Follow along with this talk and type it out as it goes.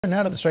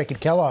Now to the strike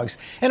at Kellogg's.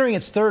 Entering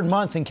its third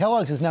month, and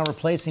Kellogg's is now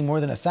replacing more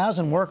than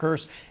 1,000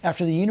 workers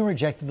after the union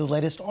rejected the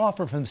latest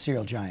offer from the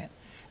cereal giant.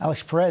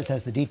 Alex Perez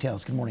has the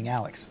details. Good morning,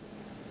 Alex.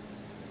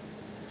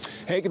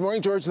 Hey, good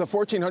morning, George. The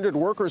 1,400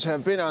 workers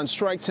have been on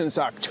strike since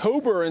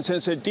October, and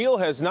since a deal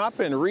has not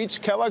been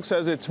reached, Kellogg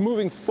says it's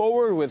moving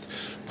forward with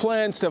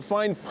plans to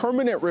find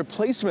permanent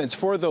replacements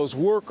for those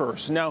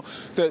workers. Now,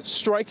 the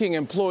striking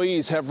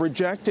employees have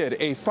rejected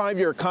a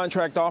 5-year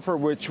contract offer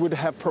which would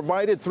have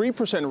provided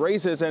 3%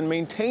 raises and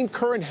maintained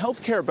current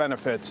health care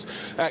benefits.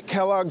 At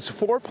Kellogg's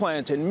 4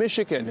 plants in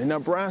Michigan,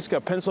 Nebraska,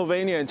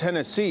 Pennsylvania, and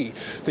Tennessee,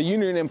 the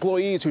union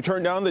employees who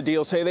turned down the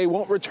deal say they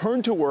won't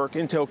return to work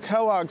until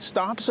Kellogg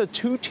stops a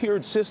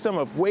 2-tiered system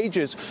of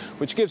wages,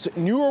 which gives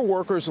newer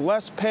workers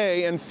less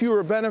pay and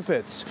fewer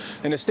benefits.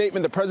 In a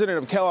statement, the president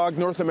of Kellogg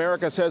North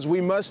America says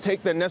we must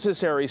take the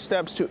necessary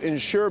steps to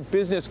ensure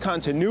business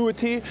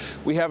continuity.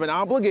 We have an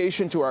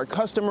obligation to our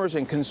customers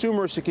and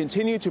consumers to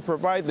continue to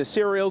provide the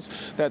cereals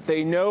that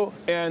they know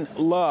and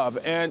love.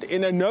 And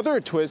in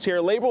another twist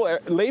here,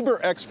 labor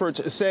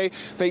experts say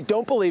they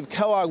don't believe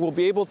Kellogg will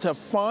be able to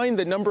find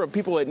the number of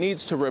people it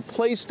needs to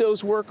replace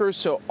those workers.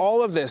 So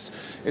all of this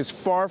is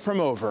far from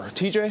over.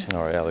 TJ?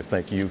 All right, Alex,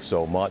 thank you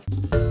so much.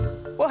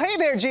 Well, hey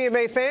there,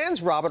 GMA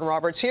fans. Robin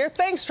Roberts here.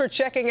 Thanks for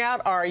checking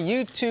out our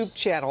YouTube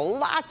channel.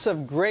 Lots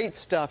of great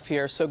stuff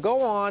here. So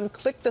go on,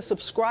 click the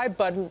subscribe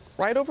button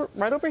right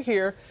over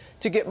here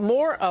to get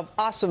more of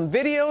awesome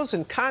videos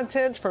and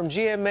content from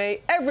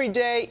GMA every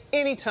day,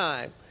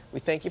 anytime. We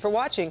thank you for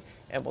watching,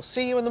 and we'll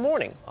see you in the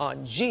morning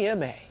on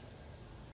GMA.